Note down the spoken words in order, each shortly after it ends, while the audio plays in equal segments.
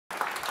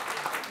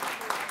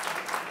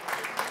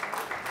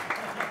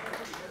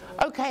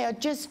Okay,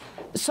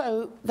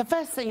 so the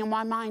first thing on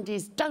my mind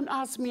is don't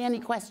ask me any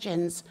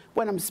questions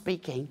when I'm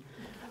speaking.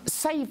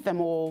 Save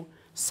them all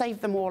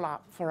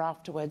up for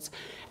afterwards.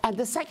 And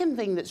the second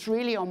thing that's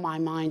really on my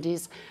mind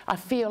is I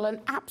feel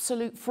an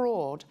absolute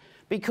fraud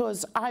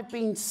because I've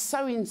been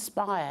so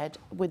inspired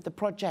with the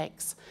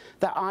projects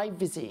that I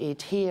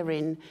visited here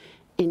in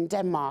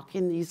Denmark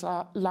in these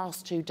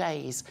last 2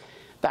 days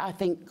that I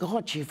think,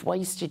 God, you've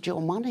wasted your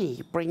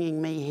money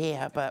bringing me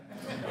here. But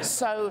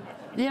so,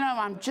 you know,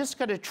 I'm just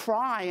going to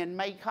try and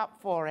make up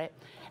for it.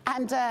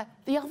 And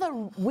the other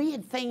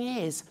weird thing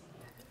is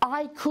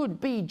I could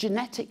be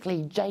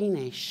genetically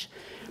Danish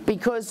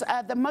because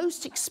the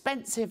most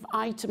expensive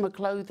item of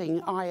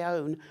clothing I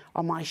own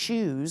are my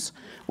shoes,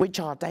 which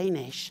are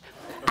Danish.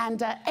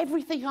 And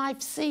everything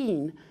I've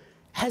seen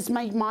has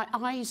made my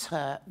eyes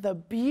hurt. The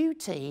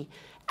beauty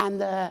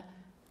and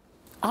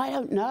I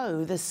don't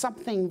know, there's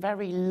something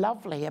very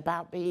lovely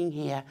about being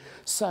here.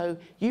 So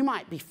you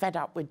might be fed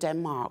up with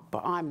Denmark,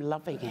 but I'm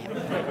loving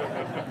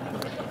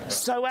it.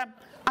 So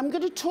I'm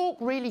going to talk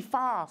really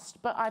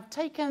fast, but I've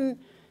taken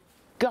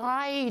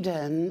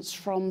guidance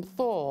from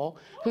Thor,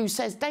 who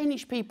says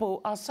Danish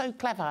people are so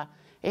clever,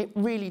 it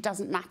really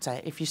doesn't matter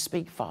if you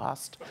speak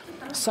fast.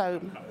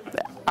 So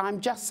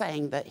I'm just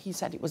saying that he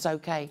said it was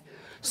okay.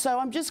 So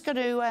I'm just going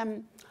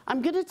to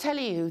I'm going to tell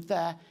you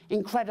the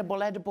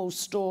incredible edible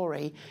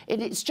story.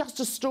 And it's just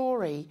a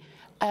story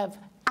of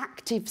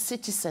active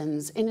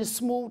citizens in a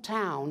small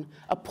town,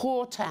 a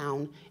poor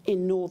town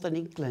in northern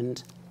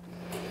England.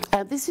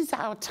 This is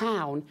our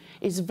town.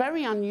 It's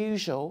very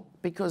unusual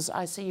because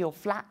I see your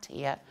flat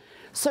here.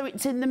 So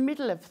it's in the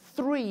middle of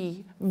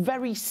 3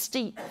 very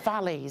steep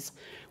valleys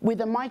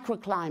with a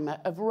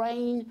microclimate of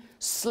rain,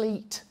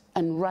 sleet,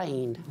 and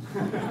rain.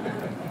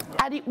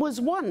 And it was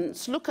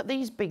once, look at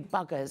these big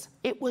buggers,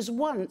 it was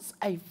once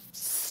a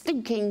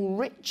stinking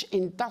rich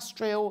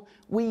industrial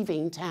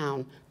weaving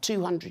town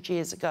 200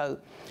 years ago.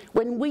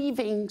 When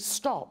weaving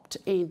stopped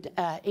in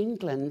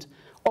England,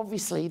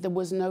 obviously there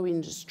was no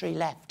industry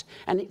left,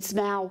 and it's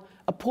now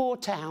a poor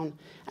town.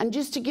 And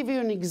just to give you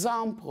an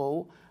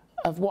example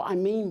of what I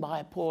mean by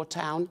a poor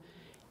town,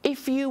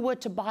 if you were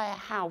to buy a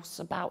house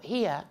about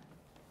here,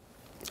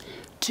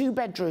 2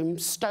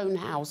 bedrooms, stone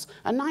house,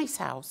 a nice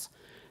house,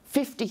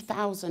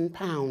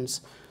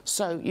 £50,000.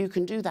 So you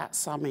can do that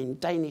sum in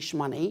Danish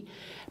money.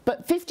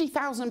 But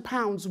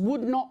 £50,000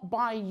 would not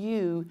buy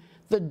you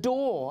the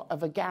door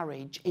of a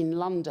garage in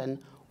London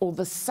or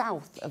the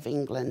south of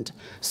England.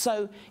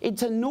 So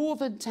it's a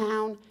northern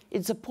town,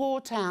 it's a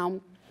poor town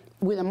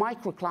with a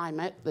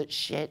microclimate that's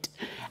shit.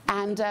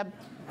 And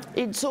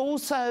it's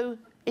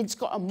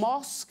got a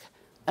mosque,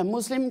 a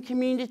Muslim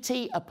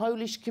community, a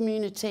Polish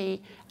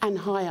community, and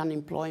high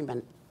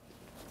unemployment.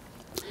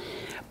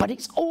 But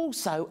it's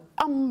also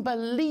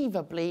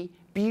unbelievably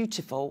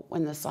beautiful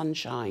when the sun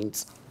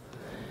shines.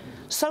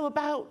 So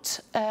about,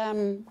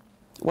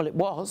 well, it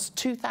was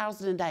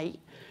 2008,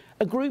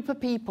 a group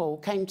of people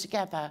came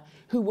together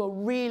who were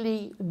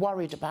really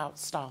worried about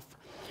stuff.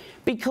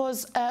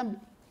 Because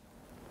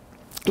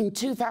in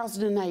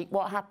 2008,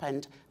 what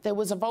happened? There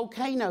was a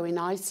volcano in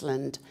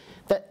Iceland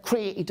that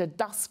created a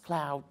dust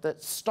cloud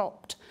that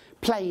stopped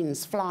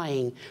planes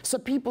flying. So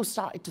people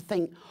started to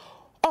think,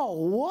 oh,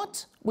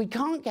 what? We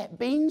can't get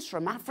beans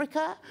from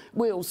Africa?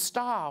 We'll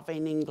starve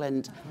in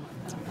England.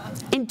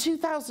 In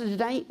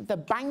 2008, the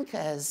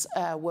bankers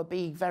were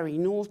being very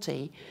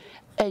naughty.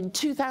 In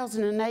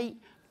 2008,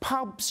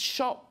 pubs,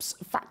 shops,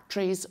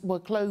 factories were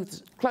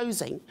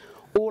closing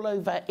all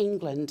over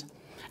England.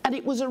 And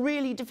it was a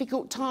really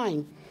difficult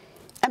time.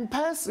 And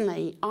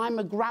personally, I'm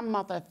a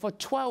grandmother for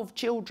 12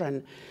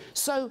 children.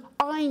 So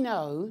I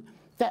know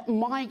that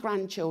my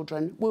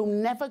grandchildren will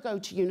never go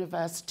to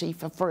university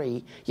for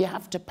free. You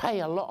have to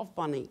pay a lot of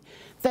money.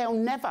 They'll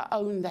never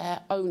own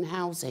their own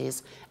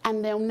houses,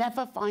 and they'll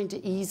never find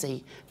it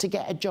easy to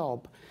get a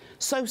job.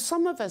 So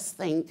some of us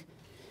think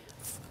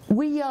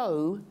we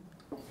owe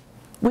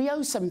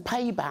some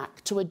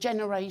payback to a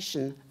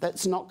generation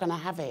that's not going to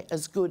have it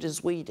as good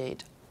as we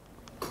did.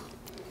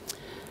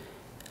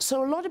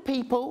 So a lot of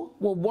people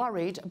were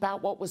worried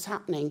about what was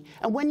happening.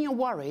 And when you're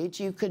worried,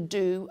 you could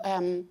do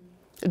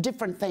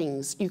different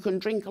things. You can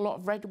drink a lot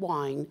of red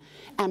wine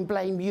and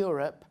blame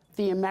Europe,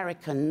 the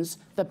Americans,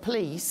 the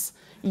police,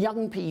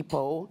 young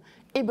people,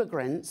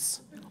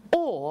 immigrants.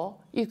 Or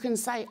you can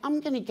say,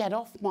 I'm going to get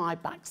off my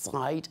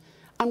backside.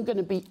 I'm going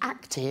to be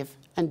active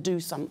and do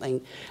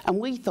something. And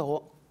we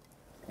thought,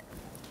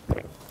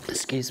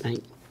 excuse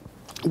me,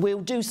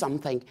 we'll do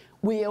something.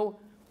 We'll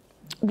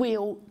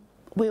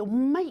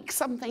make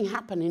something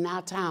happen in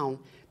our town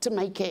to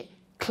make it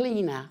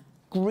cleaner,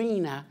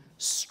 greener,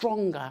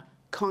 stronger,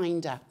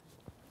 kinder.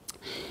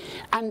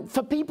 And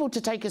for people to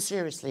take us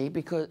seriously,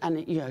 because,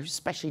 and you know,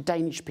 especially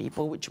Danish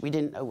people, which we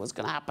didn't know was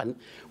going to happen,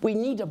 we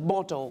need a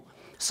model.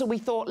 So we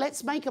thought,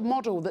 let's make a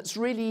model that's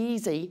really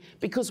easy,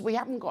 because we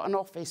haven't got an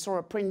office or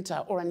a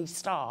printer or any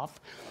staff.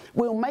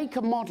 We'll make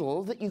a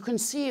model that you can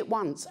see it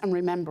once and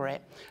remember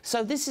it.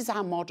 So this is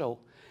our model.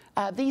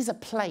 these are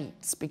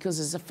plates because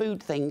there's a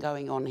food thing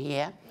going on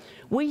here.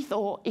 We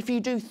thought if you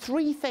do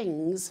 3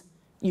 things,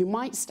 you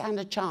might stand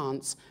a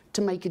chance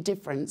to make a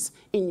difference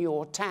in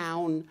your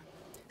town,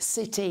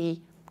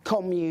 city,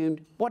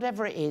 commune,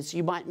 whatever it is,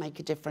 you might make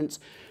a difference.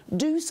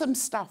 Do some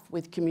stuff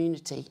with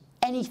community,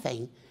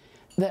 anything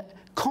that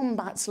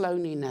combats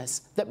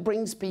loneliness, that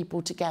brings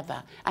people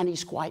together and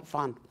is quite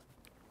fun.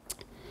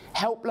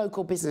 Help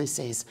local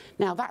businesses.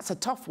 Now that's a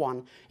tough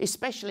one,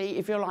 especially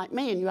if you're like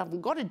me and you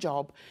haven't got a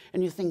job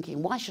and you're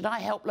thinking, why should I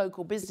help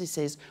local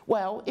businesses?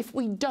 Well, if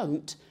we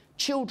don't,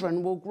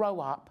 children will grow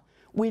up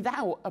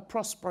without a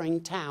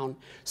prospering town.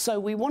 So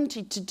we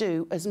wanted to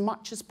do as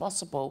much as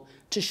possible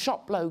to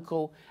shop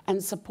local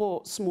and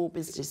support small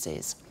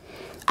businesses.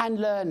 And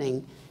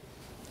learning.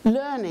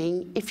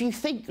 Learning, if you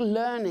think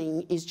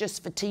learning is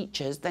just for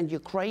teachers, then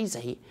you're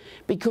crazy,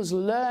 because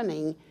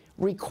learning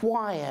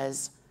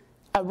requires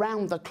a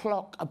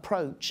round-the-clock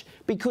approach,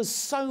 because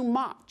so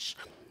much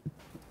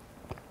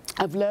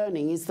of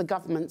learning is the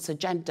government's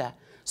agenda.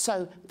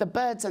 So the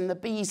birds and the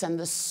bees and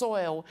the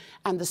soil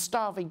and the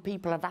starving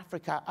people of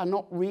Africa are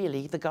not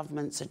really the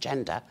government's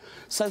agenda.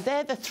 So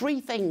they're the 3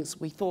 things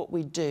we thought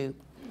we'd do.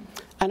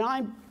 And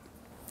I'm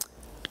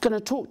going to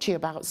talk to you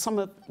about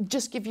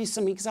just give you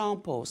some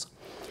examples.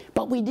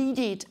 But we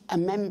needed a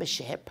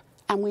membership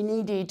and we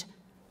needed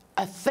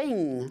a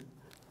thing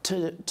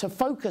to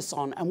focus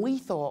on. And we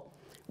thought,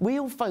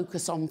 we'll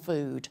focus on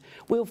food.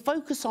 We'll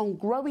focus on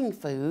growing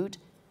food,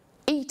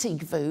 eating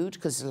food,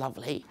 because it's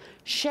lovely,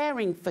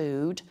 sharing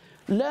food,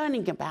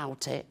 learning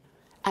about it,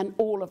 and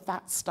all of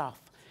that stuff,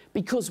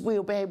 because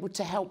we'll be able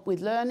to help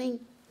with learning,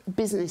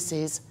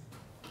 businesses,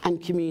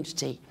 and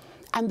community.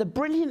 And the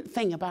brilliant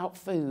thing about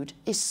food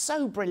is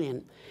so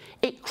brilliant.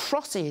 It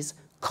crosses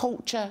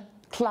culture,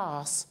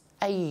 class,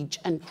 age,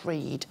 and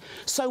creed.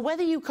 So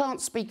whether you can't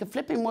speak a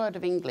flipping word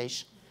of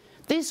English,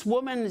 this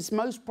woman is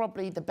most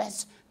probably the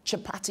best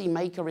chapati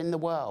maker in the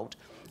world.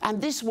 And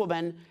this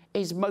woman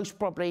is most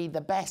probably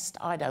the best,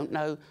 I don't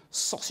know,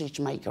 sausage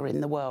maker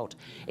in the world.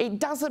 It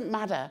doesn't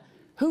matter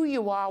who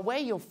you are, where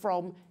you're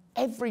from,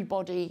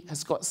 everybody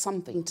has got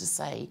something to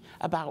say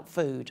about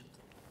food,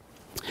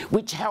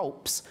 which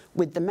helps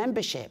with the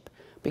membership,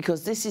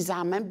 because this is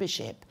our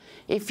membership.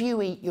 If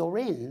you eat, you're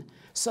in.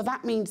 So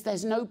that means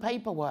there's no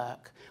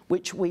paperwork,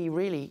 which we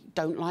really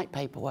don't like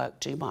paperwork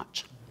too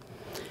much.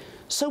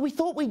 So we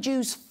thought we'd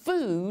use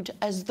food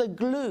as the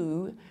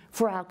glue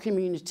for our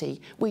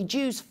community. We'd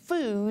use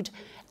food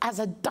as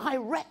a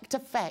direct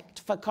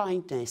effect for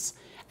kindness,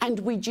 and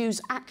we'd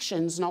use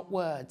actions, not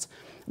words.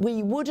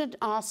 We wouldn't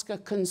ask a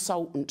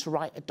consultant to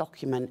write a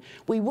document.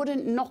 We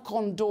wouldn't knock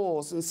on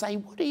doors and say,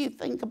 what do you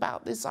think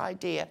about this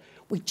idea?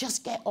 We'd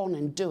just get on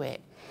and do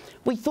it.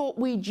 We thought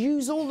we'd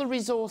use all the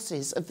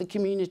resources of the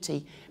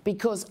community,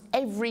 because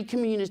every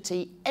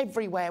community,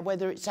 everywhere,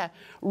 whether it's a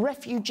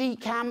refugee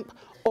camp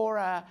or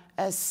a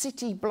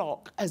city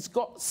block, has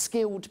got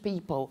skilled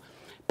people.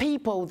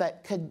 People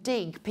that could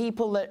dig,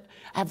 people that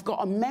have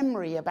got a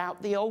memory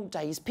about the old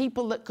days,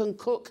 people that can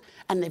cook,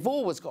 and they've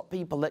always got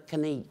people that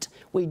can eat.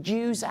 We'd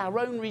use our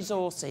own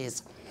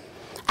resources.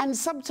 And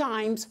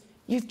sometimes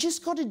you've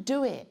just got to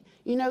do it.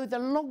 You know, the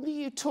longer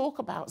you talk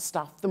about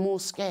stuff, the more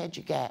scared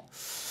you get.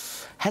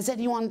 Has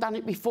anyone done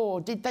it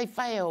before? Did they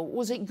fail?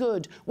 Was it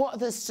good? What are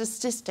the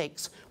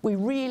statistics? We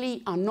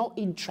really are not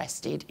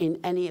interested in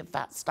any of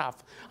that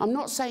stuff. I'm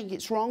not saying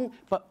it's wrong,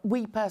 but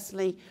we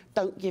personally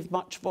don't give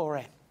much for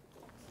it.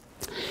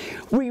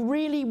 We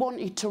really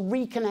wanted to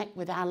reconnect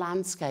with our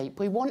landscape.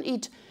 We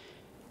wanted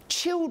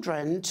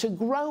children to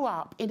grow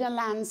up in a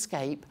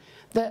landscape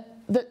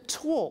that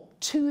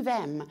talked to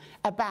them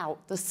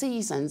about the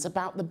seasons,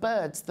 about the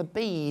birds, the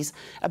bees,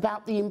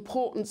 about the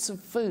importance of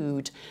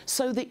food,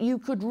 so that you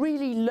could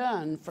really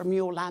learn from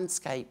your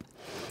landscape.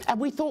 And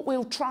we thought,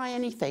 we'll try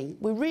anything.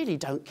 We really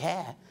don't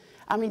care.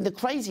 I mean, the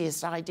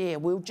craziest idea,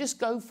 we'll just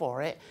go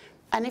for it.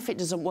 And if it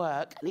doesn't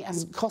work and it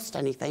hasn't cost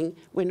anything,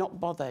 we're not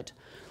bothered.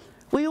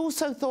 We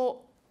also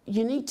thought,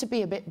 you need to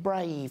be a bit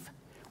brave.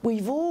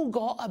 We've all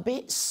got a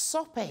bit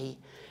soppy.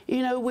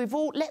 You know, we've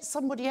all let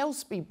somebody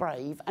else be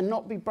brave and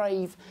not be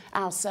brave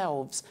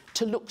ourselves,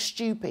 to look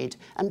stupid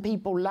and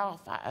people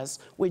laugh at us.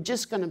 We're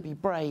just going to be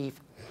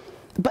brave.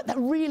 But the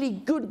really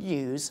good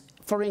news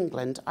for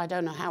England, I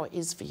don't know how it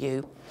is for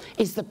you,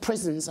 is the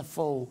prisons are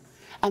full.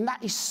 And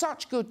that is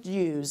such good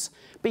news,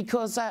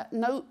 because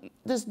no,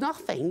 there's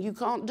nothing you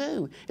can't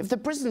do. If the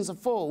prisons are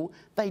full,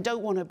 they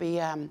don't want to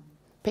be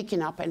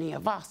picking up any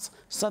of us.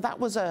 So that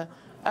was a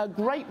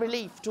great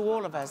relief to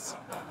all of us.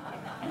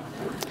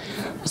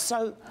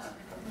 So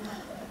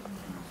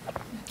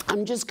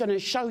I'm just going to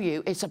show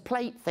you, it's a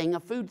plate thing, a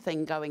food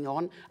thing going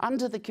on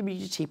under the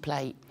community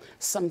plate,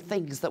 some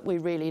things that we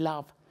really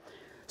love.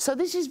 So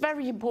this is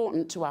very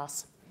important to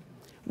us.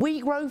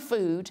 We grow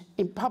food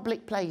in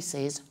public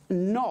places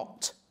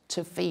not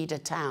to feed a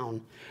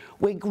town.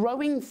 We're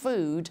growing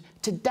food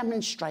to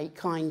demonstrate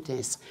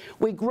kindness.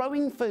 We're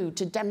growing food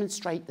to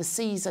demonstrate the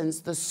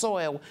seasons, the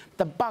soil,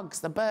 the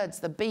bugs, the birds,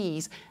 the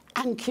bees,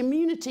 and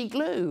community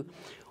glue.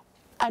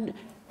 And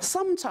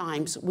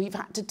Sometimes we've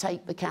had to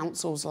take the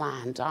council's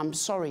land. I'm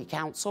sorry,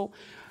 council,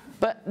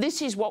 but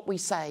this is what we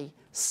say.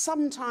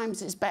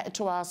 Sometimes it's better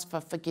to ask for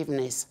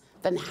forgiveness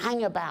than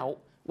hang about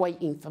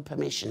waiting for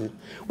permission.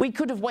 We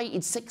could have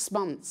waited 6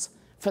 months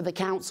for the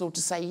council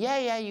to say,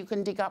 yeah, you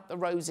can dig up the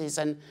roses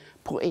and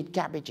put in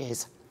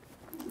cabbages.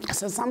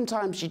 So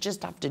sometimes you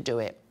just have to do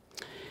it.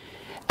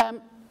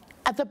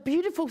 The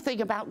beautiful thing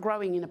about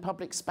growing in a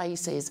public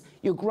space is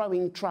you're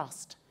growing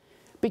trust,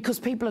 because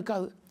people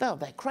go, oh,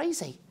 they're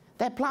crazy.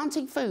 They're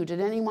planting food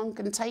and anyone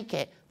can take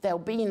it. There'll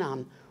be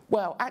none.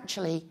 Well,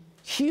 actually,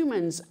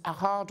 humans are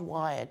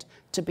hardwired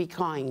to be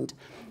kind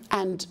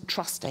and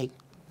trusting.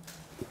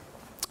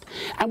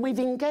 And we've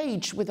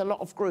engaged with a lot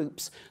of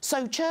groups.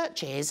 So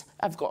churches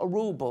have got a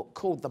rule book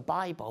called the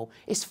Bible.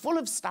 It's full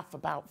of stuff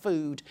about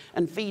food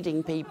and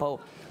feeding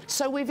people.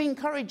 So we've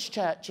encouraged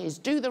churches,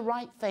 do the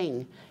right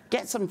thing.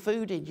 Get some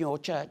food in your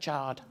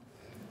churchyard.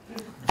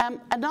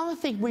 Another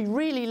thing we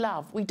really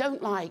love, we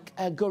don't like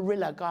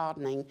guerrilla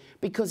gardening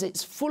because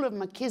it's full of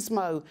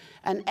machismo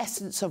and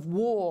essence of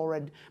war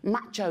and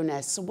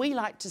macho-ness. So we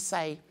like to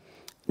say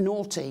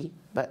naughty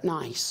but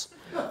nice.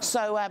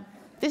 So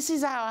this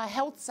is our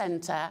health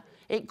centre.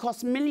 It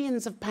cost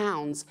millions of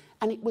pounds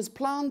and it was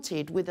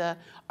planted with an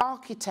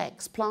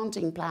architect's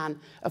planting plan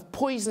of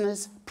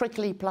poisonous,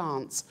 prickly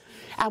plants.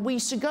 And we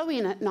used to go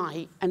in at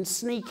night and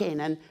sneak in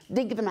and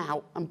dig them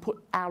out and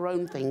put our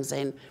own things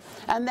in.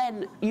 And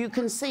then you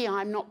can see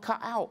I'm not cut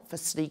out for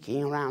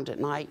sneaking around at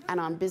night and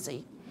I'm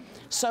busy.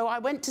 So I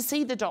went to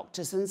see the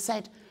doctors and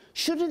said,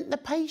 shouldn't the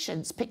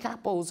patients pick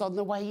apples on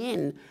the way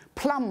in,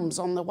 plums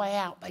on the way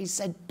out? They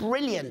said,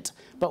 brilliant,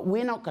 but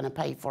we're not going to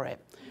pay for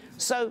it.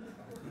 So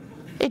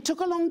it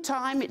took a long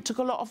time, it took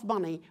a lot of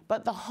money,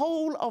 but the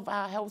whole of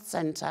our health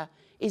centre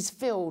is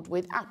filled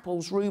with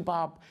apples,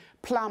 rhubarb,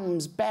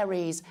 plums,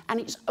 berries, and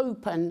it's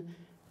open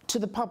to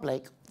the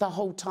public the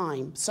whole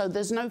time. So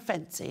there's no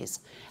fences.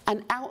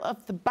 And out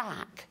of the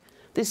back,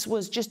 this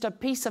was just a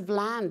piece of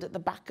land at the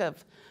back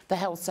of the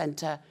health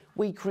centre,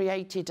 we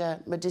created a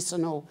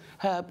medicinal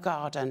herb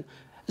garden.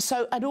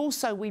 So, and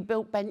also we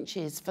built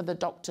benches for the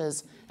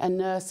doctors and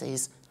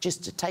nurses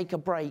just to take a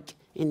break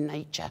in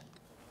nature.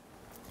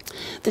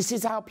 This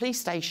is our police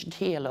station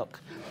here, look.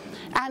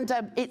 And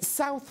it's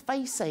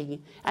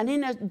south-facing, and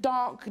in a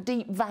dark,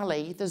 deep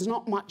valley, there's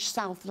not much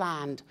south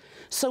land.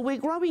 So we're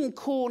growing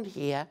corn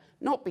here,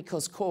 not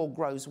because corn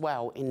grows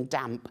well in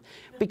damp,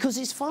 because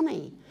it's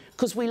funny,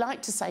 because we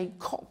like to say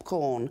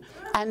popcorn.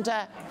 And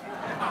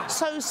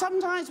so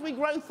sometimes we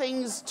grow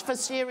things for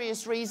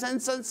serious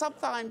reasons, and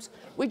sometimes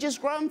we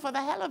just grow them for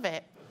the hell of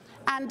it.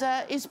 And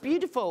it's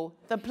beautiful.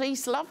 The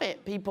police love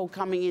it, people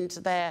coming into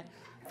their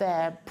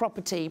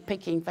property,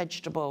 picking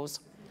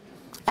vegetables.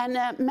 And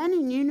men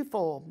in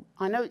uniform,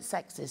 I know it's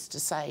sexist to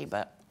say,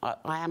 but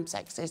I am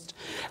sexist,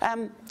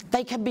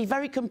 they can be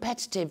very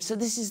competitive. So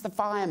this is the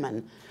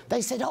firemen.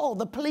 They said, oh,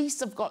 the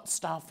police have got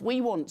stuff, we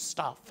want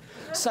stuff.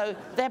 So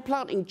they're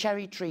planting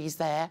cherry trees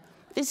there.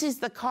 This is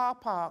the car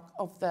park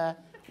of the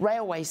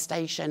railway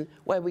station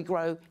where we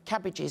grow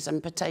cabbages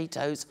and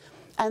potatoes.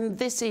 And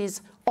this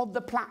is, on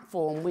the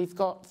platform, we've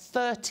got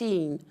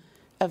 13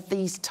 of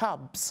these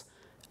tubs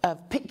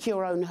of pick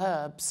your own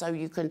herbs, so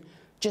you can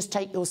just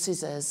take your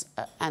scissors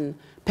and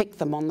pick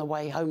them on the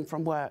way home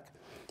from work.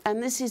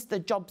 And this is the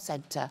job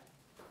centre.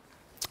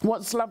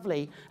 What's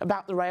lovely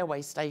about the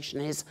railway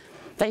station is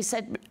they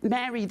said,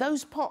 Mary,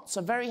 those pots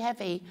are very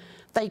heavy.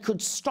 They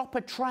could stop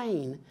a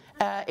train.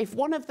 If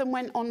one of them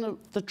went on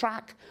the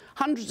track,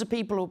 hundreds of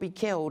people will be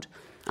killed.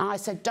 And I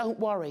said, don't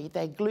worry,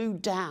 they're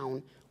glued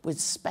down with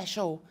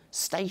special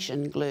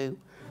station glue.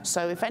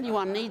 So if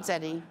anyone needs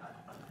any,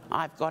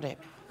 I've got it.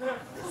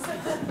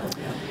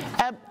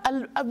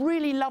 A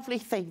really lovely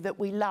thing that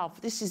we love,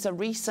 this is a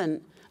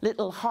recent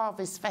little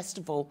harvest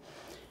festival,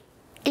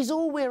 is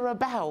all we're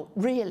about,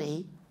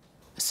 really.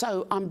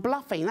 So I'm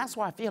bluffing, that's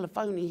why I feel a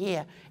phony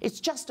here. It's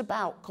just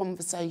about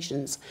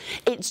conversations.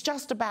 It's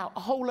just about a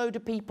whole load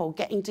of people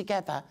getting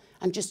together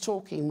and just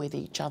talking with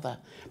each other,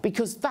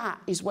 because that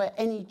is where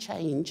any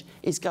change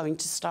is going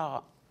to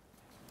start.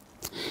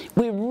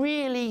 We're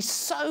really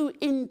so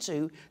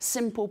into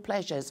simple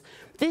pleasures.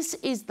 This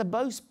is the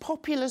most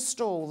popular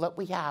stall that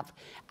we have,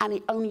 and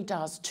it only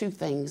does two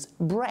things,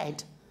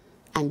 bread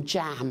and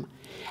jam.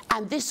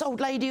 And this old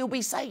lady will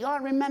be saying, I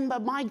remember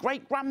my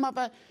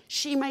great-grandmother,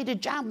 she made a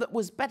jam that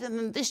was better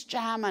than this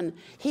jam. And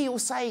he'll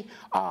say,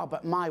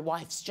 but my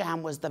wife's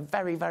jam was the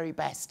very, very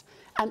best.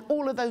 And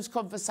all of those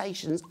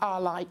conversations are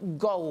like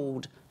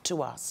gold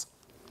to us.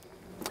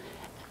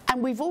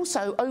 And we've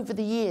also, over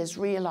the years,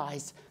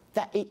 realised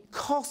that it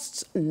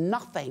costs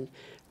nothing.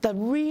 The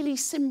really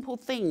simple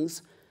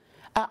things,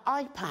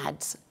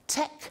 iPads,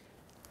 tech,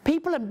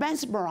 people are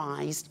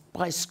mesmerised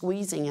by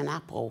squeezing an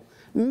apple,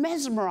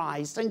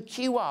 mesmerised and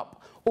queue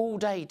up all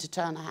day to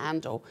turn a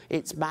handle.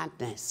 It's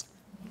madness.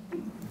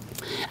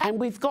 And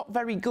we've got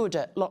very good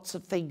at lots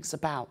of things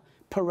about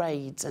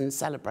parades and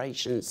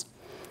celebrations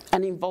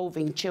and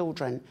involving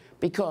children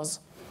because,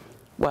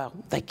 well,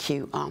 they're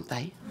cute, aren't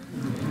they?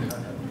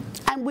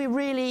 And we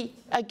really,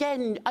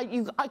 again,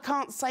 I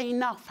can't say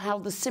enough how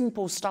the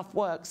simple stuff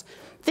works.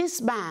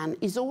 This man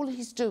all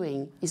he's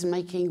doing is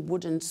making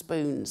wooden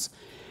spoons.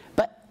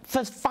 But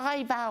for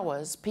 5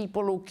 hours,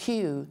 people will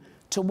queue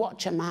to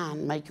watch a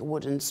man make a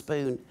wooden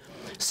spoon.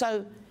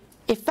 So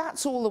if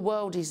that's all the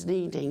world is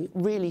needing,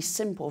 really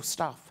simple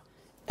stuff,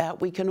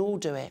 we can all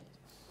do it.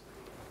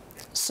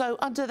 So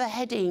under the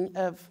heading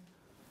of,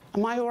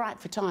 am I all right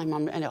for time?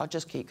 I'll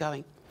just keep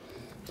going,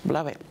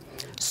 blow it.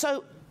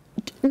 So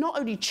not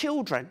only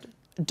children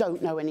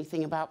don't know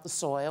anything about the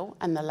soil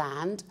and the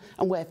land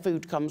and where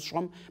food comes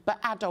from, but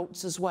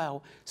adults as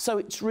well. So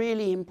it's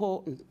really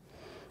important.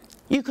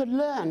 You could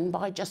learn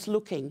by just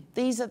looking.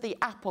 These are the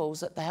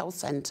apples at the health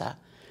centre.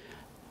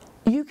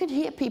 You could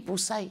hear people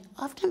say,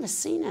 I've never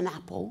seen an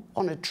apple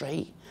on a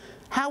tree.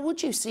 How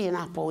would you see an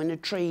apple in a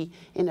tree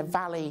in a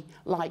valley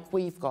like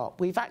we've got?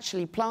 We've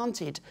actually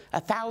planted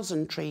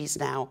 1,000 trees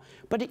now,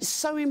 but it's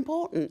so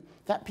important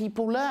that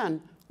people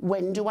learn,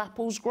 when do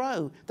apples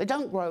grow? They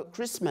don't grow at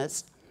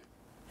Christmas.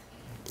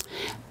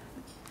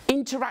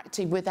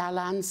 Interacting with our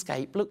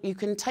landscape. Look, you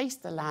can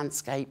taste the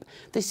landscape.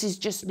 This is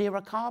just near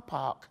a car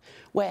park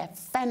where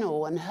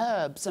fennel and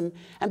herbs and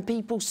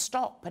people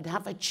stop and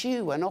have a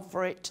chew and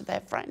offer it to their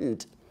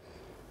friend.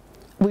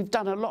 We've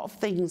done a lot of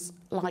things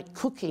like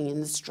cooking in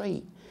the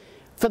street.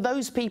 For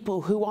those people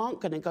who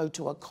aren't going to go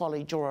to a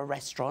college or a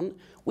restaurant,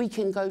 we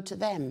can go to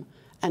them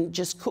and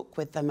just cook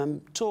with them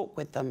and talk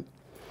with them.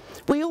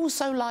 We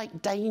also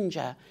like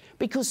danger,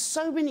 because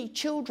so many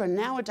children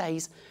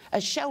nowadays are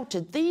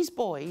sheltered. These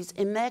boys,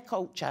 in their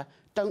culture,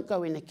 don't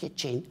go in a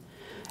kitchen.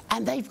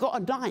 And they've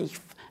got a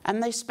knife,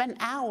 and they spent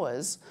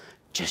hours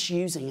just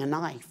using a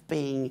knife,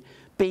 being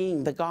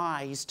the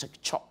guys to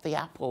chop the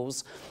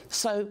apples.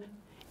 So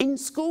in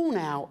school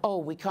now, oh,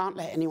 we can't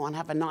let anyone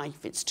have a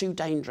knife, it's too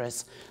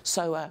dangerous.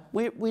 So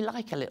we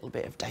like a little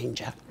bit of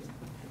danger.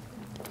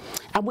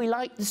 And we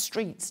like the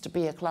streets to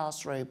be a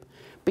classroom,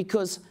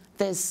 because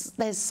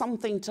there's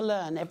something to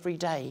learn every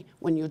day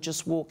when you're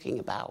just walking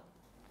about.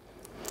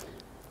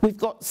 We've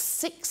got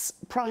 6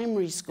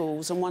 primary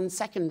schools and 1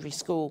 secondary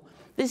school.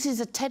 This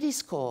is a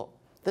tennis court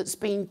that's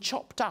been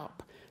chopped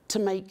up to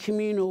make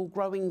communal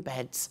growing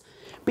beds,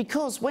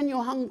 because when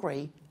you're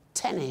hungry,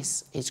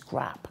 tennis is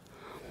crap.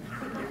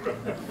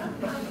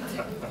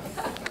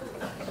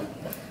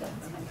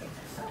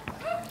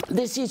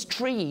 This is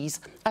trees.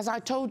 As I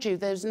told you,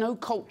 there's no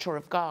culture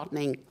of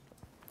gardening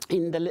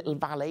in the little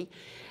valley,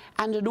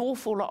 and an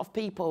awful lot of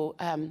people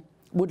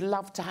would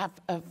love to have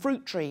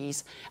fruit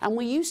trees, and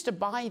we used to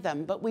buy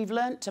them, but we've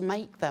learnt to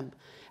make them.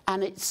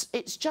 And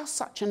it's just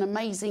such an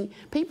amazing,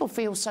 people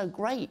feel so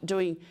great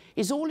doing,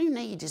 all you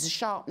need is a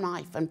sharp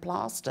knife and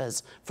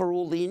plasters for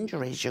all the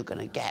injuries you're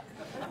going to get.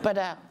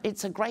 But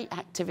it's a great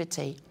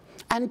activity.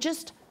 And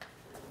just,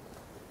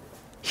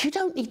 you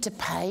don't need to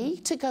pay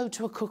to go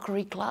to a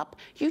cookery club.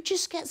 You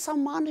just get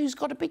someone who's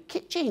got a big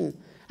kitchen,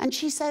 and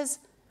she says,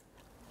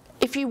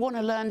 if you want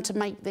to learn to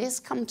make this,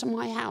 come to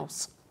my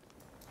house.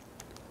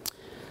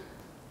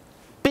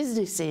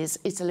 Businesses,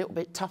 it's a little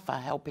bit tougher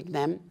helping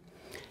them.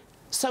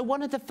 So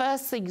one of the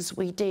first things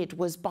we did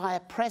was buy a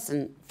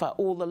present for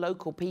all the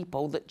local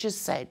people that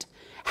just said,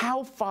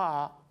 how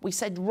far, we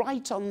said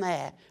right on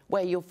there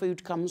where your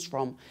food comes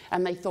from.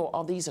 And they thought,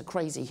 oh, these are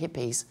crazy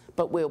hippies,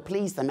 but we'll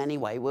please them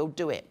anyway, we'll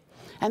do it.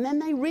 And then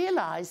they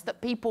realised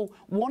that people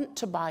want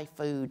to buy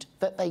food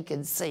that they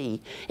can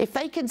see. If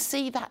they can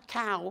see that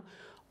cow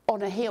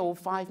on a hill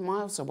 5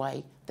 miles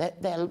away,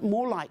 they're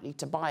more likely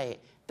to buy it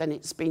than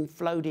it's been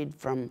floated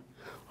from,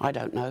 I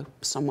don't know,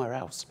 somewhere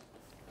else.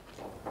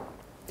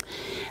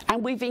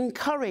 And we've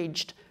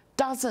encouraged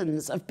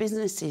dozens of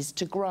businesses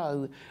to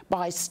grow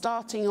by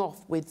starting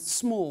off with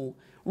small,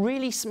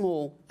 really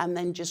small, and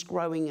then just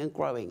growing and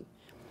growing.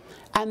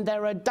 And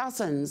there are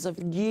dozens of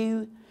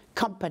new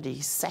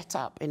companies set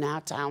up in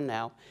our town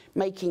now,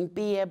 making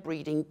beer,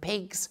 breeding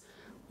pigs,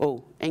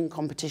 in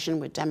competition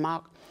with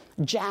Denmark,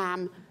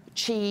 jam,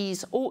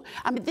 cheese.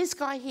 I mean, this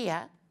guy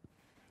here,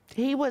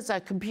 he was a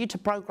computer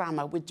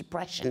programmer with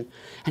depression,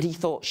 and he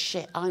thought,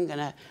 shit, I'm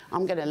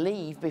gonna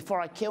leave before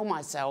I kill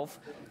myself,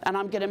 and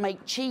I'm gonna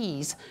make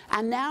cheese.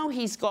 And now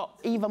he's got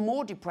even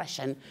more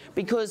depression,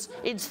 because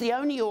it's the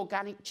only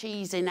organic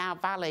cheese in our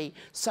valley,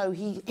 so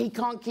he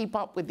can't keep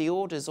up with the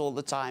orders all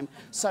the time.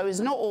 So it's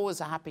not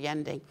always a happy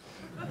ending.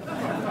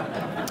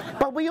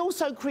 But we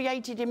also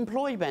created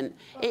employment.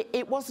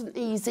 It wasn't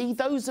easy.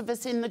 Those of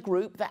us in the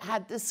group that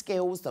had the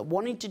skills, that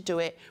wanted to do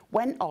it,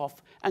 went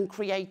off and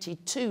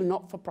created 2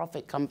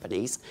 not-for-profit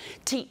companies,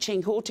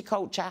 teaching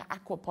horticulture,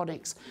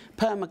 aquaponics,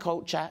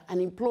 permaculture, and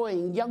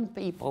employing young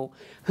people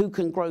who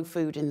can grow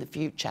food in the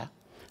future.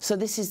 So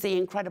this is the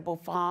incredible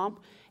farm.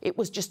 It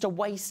was just a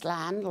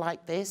wasteland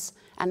like this,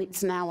 and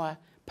it's now a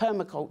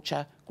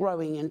permaculture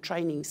growing and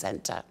training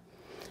centre.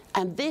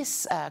 And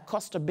this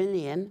cost $1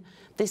 million.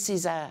 This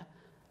is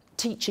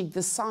teaching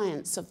the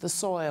science of the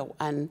soil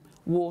and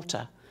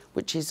water,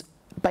 which is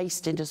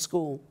based in a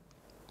school.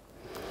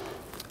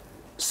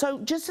 So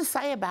just to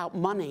say about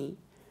money,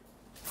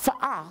 for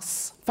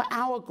us, for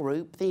our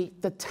group,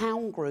 the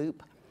town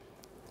group,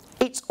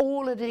 It's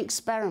all an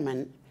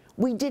experiment.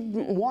 We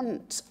didn't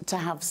want to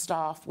have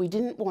staff, we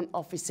didn't want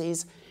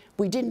offices,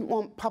 we didn't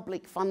want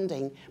public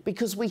funding,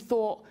 because we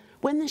thought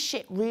when the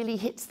shit really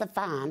hits the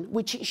fan,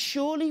 which it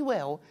surely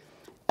will,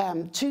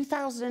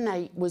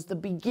 2008 was the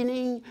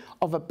beginning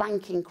of a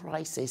banking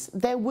crisis.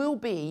 There will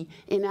be,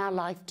 in our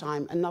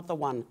lifetime, another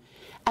one.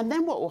 And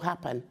then what will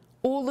happen?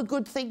 All the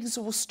good things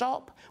will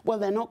stop? Well,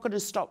 they're not going to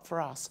stop for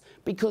us,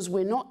 because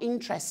we're not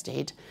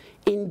interested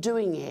in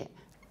doing it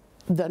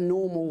the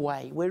normal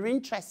way. We're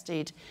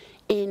interested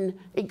in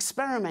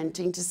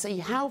experimenting to see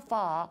how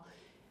far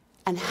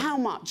and how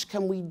much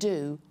can we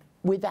do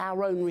with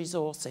our own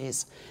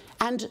resources.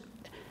 And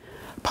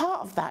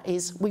part of that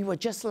is we were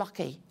just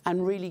lucky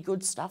and really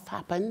good stuff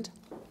happened.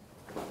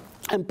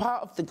 And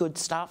part of the good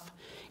stuff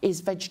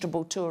is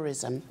vegetable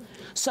tourism.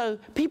 So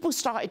people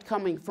started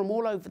coming from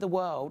all over the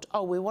world.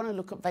 Oh, we want to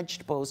look at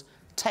vegetables.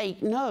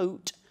 Take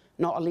note,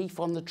 not a leaf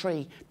on the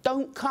tree.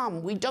 Don't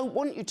come. We don't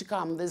want you to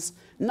come. There's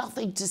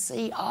nothing to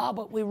see. Ah,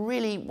 but we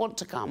really want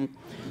to come.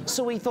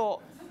 So we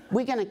thought,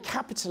 we're going to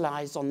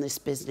capitalize on this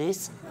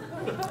business.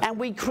 And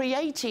we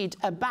created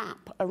a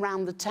map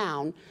around the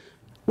town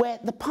where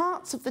the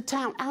parts of the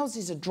town, ours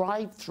is a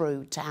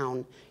drive-through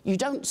town. You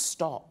don't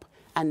stop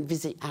and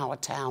visit our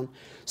town.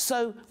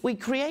 So we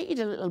created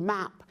a little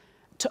map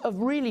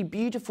of really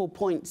beautiful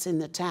points in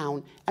the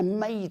town and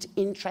made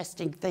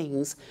interesting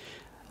things,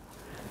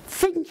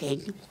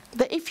 thinking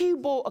that if you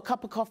bought a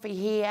cup of coffee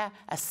here,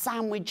 a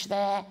sandwich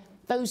there,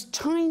 those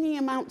tiny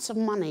amounts of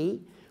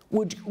money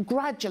would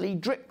gradually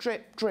drip,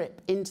 drip,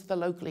 drip into the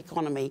local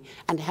economy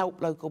and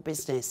help local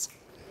business.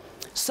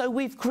 So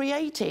we've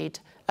created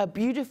a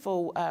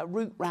beautiful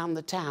route round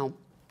the town.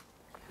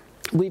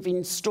 We've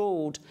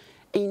installed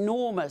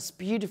enormous,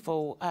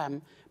 beautiful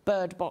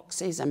bird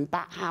boxes and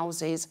bat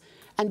houses,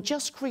 and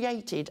just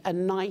created a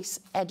nice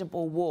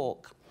edible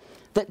walk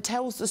that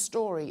tells the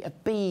story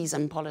of bees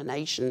and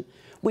pollination.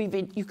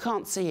 You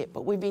can't see it,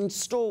 but we've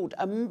installed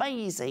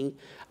amazing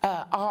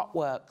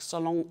artworks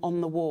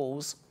on the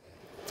walls.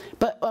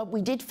 But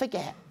we did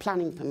forget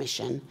planning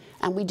permission,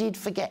 and we did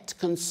forget to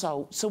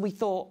consult. So we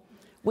thought,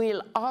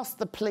 we'll ask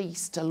the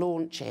police to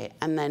launch it,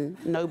 and then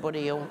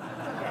it'll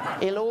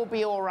all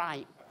be all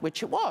right,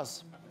 which it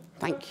was.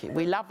 Thank you.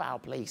 We love our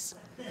police.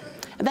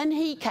 And then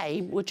he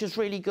came, which was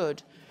really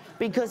good,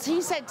 because he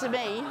said to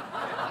me,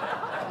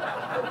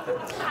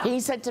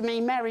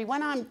 Mary,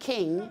 when I'm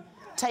king,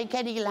 take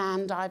any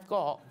land I've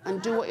got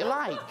and do what you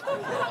like.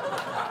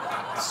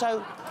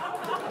 So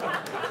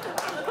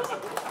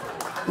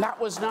that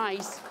was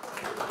nice.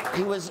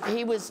 He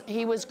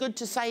was good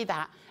to say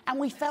that. And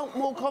we felt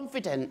more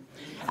confident.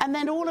 And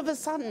then all of a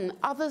sudden,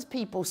 other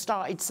people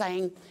started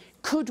saying,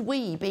 could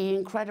we be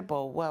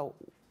incredible? Well,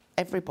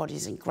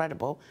 everybody's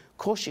incredible. Of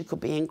course you could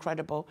be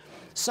incredible.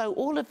 So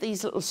all of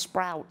these little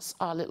sprouts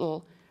are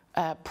little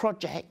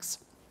projects,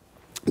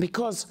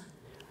 because,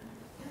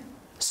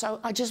 so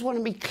I just want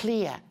to be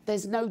clear,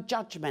 there's no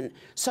judgment.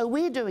 So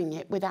we're doing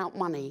it without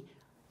money.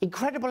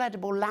 Incredible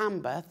Edible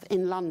Lambeth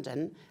in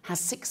London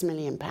has £6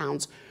 million.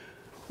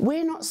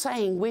 We're not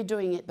saying we're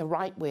doing it the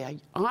right way.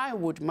 I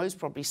would most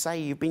probably say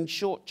you've been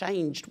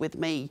shortchanged with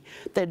me.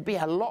 There'd be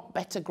a lot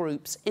better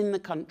groups in the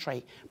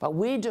country, but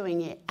we're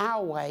doing it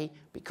our way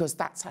because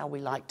that's how we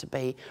like to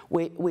be.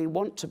 We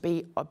want to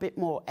be a bit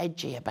more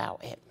edgy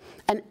about it.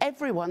 And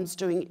everyone's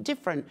doing it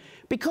different,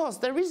 because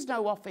there is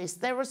no office,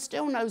 there are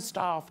still no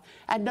staff,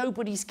 and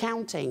nobody's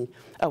counting.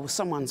 Oh,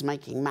 someone's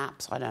making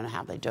maps. I don't know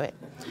how they do it.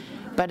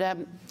 But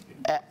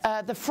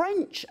the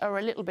French are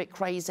a little bit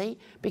crazy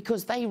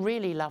because they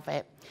really love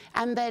it.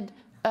 And then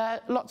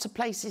lots of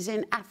places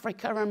in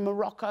Africa and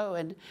Morocco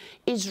and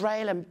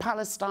Israel and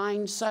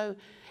Palestine. So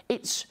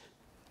it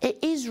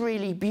is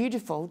really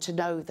beautiful to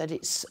know that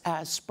it's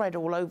spread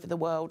all over the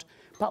world,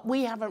 but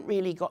we haven't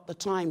really got the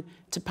time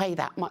to pay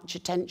that much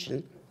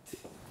attention.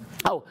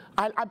 Oh,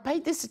 I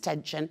paid this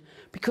attention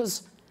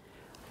because,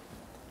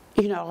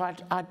 you know,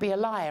 I'd be a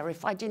liar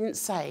if I didn't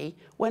say,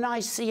 when I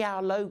see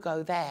our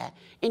logo there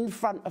in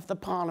front of the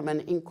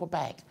Parliament in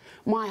Quebec,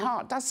 my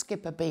heart does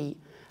skip a beat.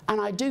 And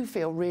I do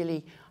feel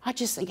really, I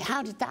just think,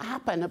 how did that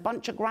happen? A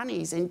bunch of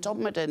grannies in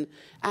Todmorden,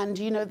 and,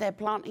 you know, they're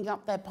planting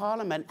up their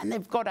Parliament, and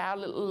they've got our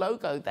little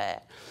logo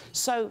there.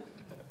 So,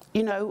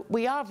 you know,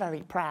 we are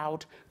very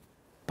proud,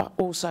 but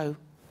also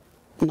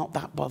not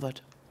that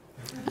bothered.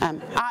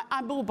 I'm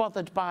more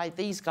bothered by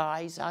these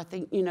guys. I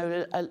think, you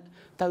know,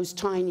 those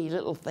tiny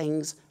little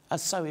things are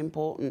so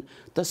important.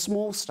 The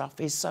small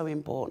stuff is so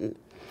important.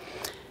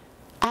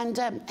 And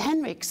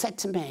Henrik said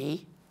to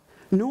me,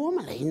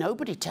 normally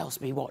nobody tells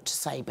me what to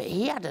say, but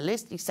he had a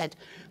list. He said,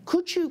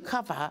 could you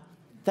cover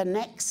the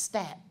next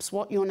steps?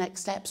 What your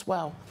next steps?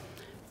 Well,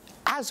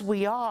 as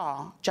we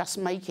are just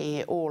making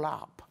it all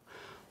up,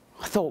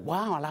 I thought,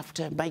 wow, I'll have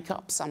to make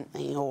up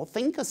something or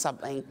think of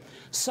something.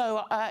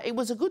 So it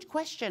was a good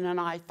question, and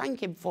I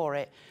thank him for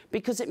it,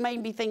 because it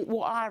made me think,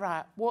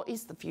 what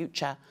is the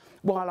future?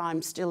 while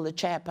I'm still the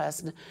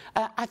chairperson.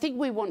 I think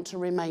we want to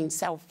remain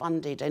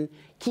self-funded and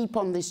keep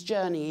on this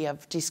journey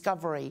of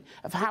discovery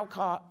of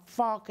how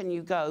far can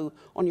you go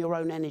on your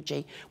own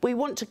energy. We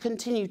want to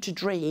continue to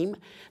dream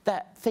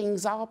that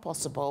things are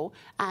possible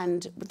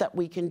and that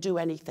we can do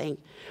anything.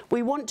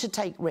 We want to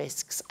take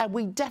risks, and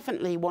we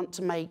definitely want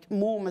to make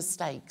more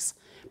mistakes,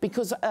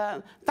 because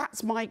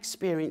that's my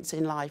experience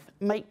in life.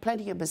 Make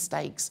plenty of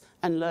mistakes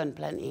and learn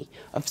plenty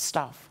of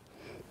stuff.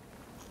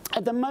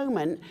 At the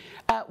moment,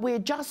 we're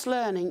just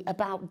learning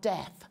about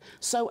death.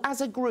 So as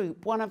a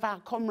group, one of our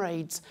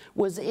comrades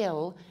was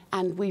ill,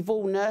 and we've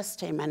all nursed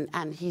him,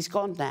 and he's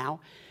gone now.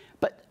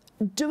 But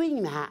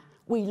doing that,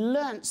 we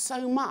learnt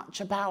so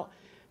much about,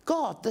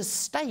 God, the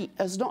state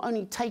has not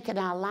only taken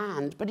our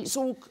land, but it's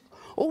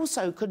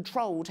also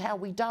controlled how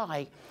we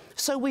die.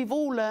 So we've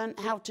all learnt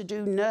how to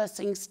do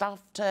nursing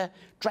stuff, to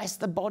dress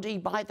the body,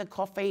 buy the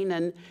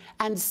coffin,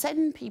 and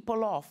send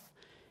people off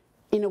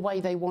in a way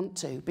they want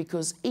to,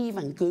 because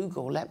even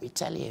Google, let me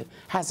tell you,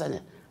 has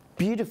a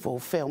beautiful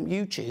film,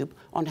 YouTube,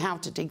 on how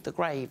to dig the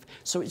grave.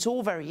 So it's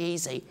all very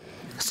easy.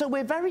 So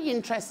we're very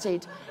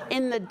interested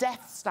in the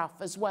death stuff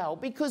as well,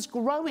 because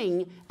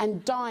growing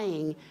and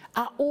dying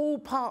are all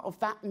part of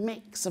that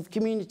mix of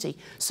community.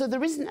 So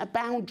there isn't a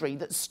boundary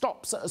that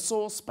stops at a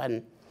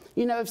saucepan.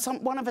 You know, if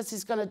one of us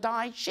is going to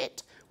die,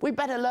 shit, we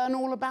better learn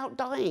all about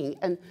dying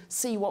and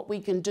see what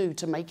we can do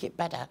to make it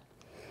better.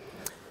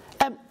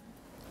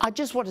 I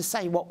just want to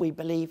say what we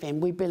believe in.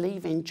 We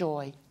believe in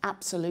joy,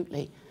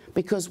 absolutely,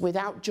 because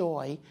without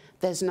joy,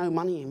 there's no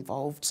money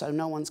involved, so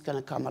no one's going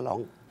to come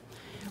along.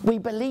 We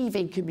believe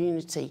in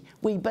community.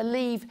 We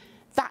believe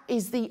that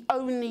is the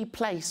only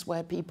place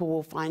where people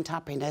will find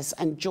happiness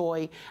and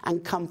joy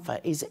and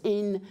comfort, is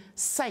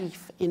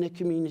safe in a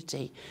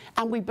community.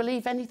 And we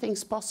believe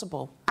anything's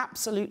possible,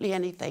 absolutely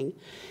anything.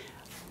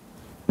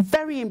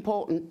 Very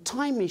important,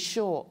 time is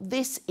short.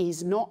 This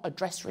is not a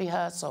dress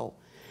rehearsal.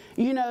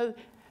 You know,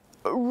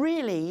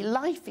 really,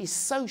 life is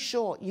so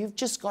short. You've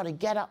just got to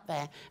get up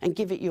there and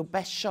give it your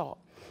best shot.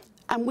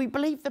 And we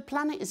believe the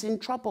planet is in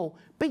trouble,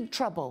 big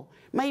trouble.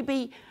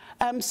 Maybe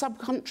some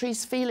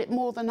countries feel it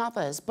more than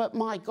others, but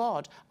my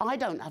God, I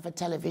don't have a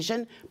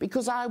television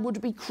because I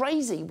would be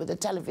crazy with a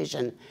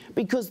television,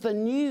 because the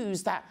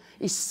news that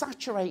is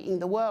saturating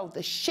the world,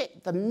 the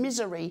shit, the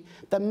misery,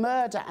 the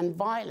murder and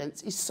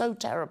violence is so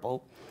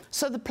terrible.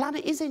 So the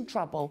planet is in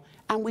trouble,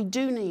 and we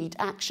do need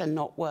action,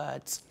 not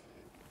words.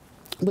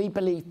 We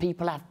believe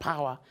people have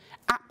power,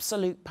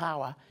 absolute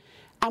power,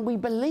 and we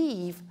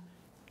believe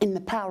in the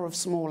power of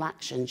small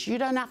actions. You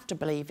don't have to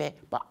believe it,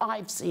 but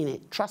I've seen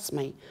it, trust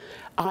me.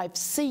 I've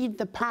seen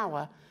the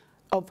power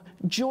of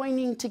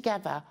joining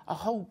together a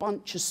whole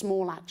bunch of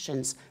small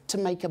actions to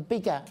make a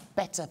bigger,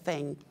 better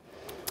thing.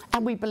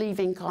 And we believe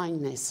in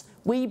kindness.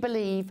 We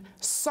believe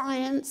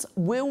science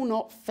will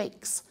not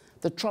fix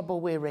the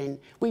trouble we're in.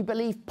 We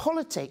believe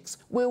politics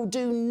will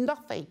do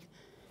nothing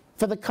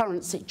for the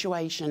current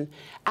situation,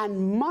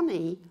 and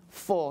money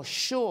for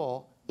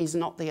sure is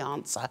not the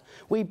answer.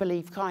 We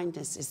believe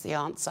kindness is the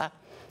answer,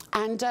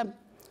 and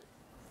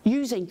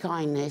using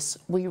kindness,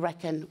 we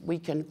reckon we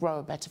can grow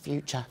a better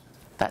future.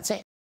 That's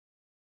it.